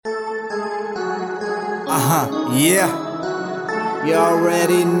Yeah. You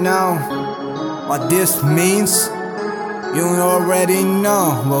already know what this means. You already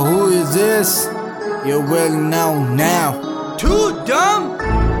know. But who is this? You will know now. Too dumb?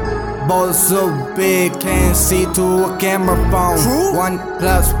 Balls so big, can't see to a camera phone. True. 1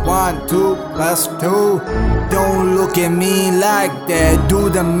 plus 1, 2 plus 2. Don't look at me like that, do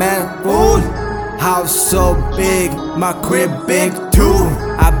the math, fool. House so big, my crib big too.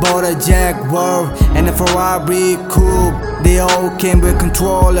 I bought a Jaguar and a Ferrari coupe. They all came with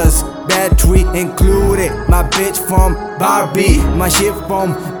controllers, battery included. My bitch from Barbie, my shit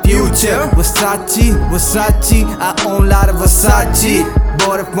from Future. Versace, I own a lot of Versace.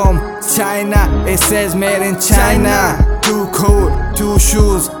 Bought it from China, it says made in China. 2 coat, 2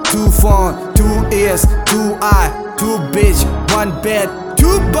 shoes, 2 phone, 2 ears, 2 eye, 2 bitch, 1 bed,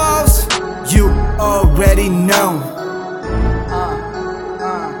 2 balls. You already know.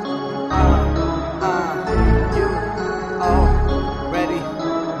 You already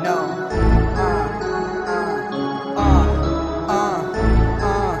know.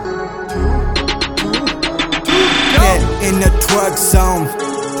 Get in the twerk zone,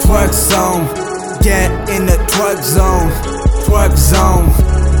 twerk zone. Get in the twerk zone, twerk zone.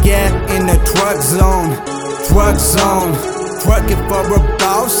 Get in the twerk zone, twerk zone. Twerking for a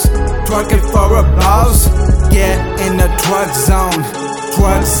boss, twerking for a boss. Get in the twerk zone,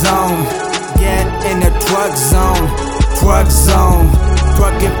 twerk zone. Get in the twerk zone, twerk zone.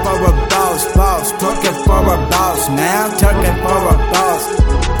 Twerking for a boss, twerking for a boss. Now twerking for a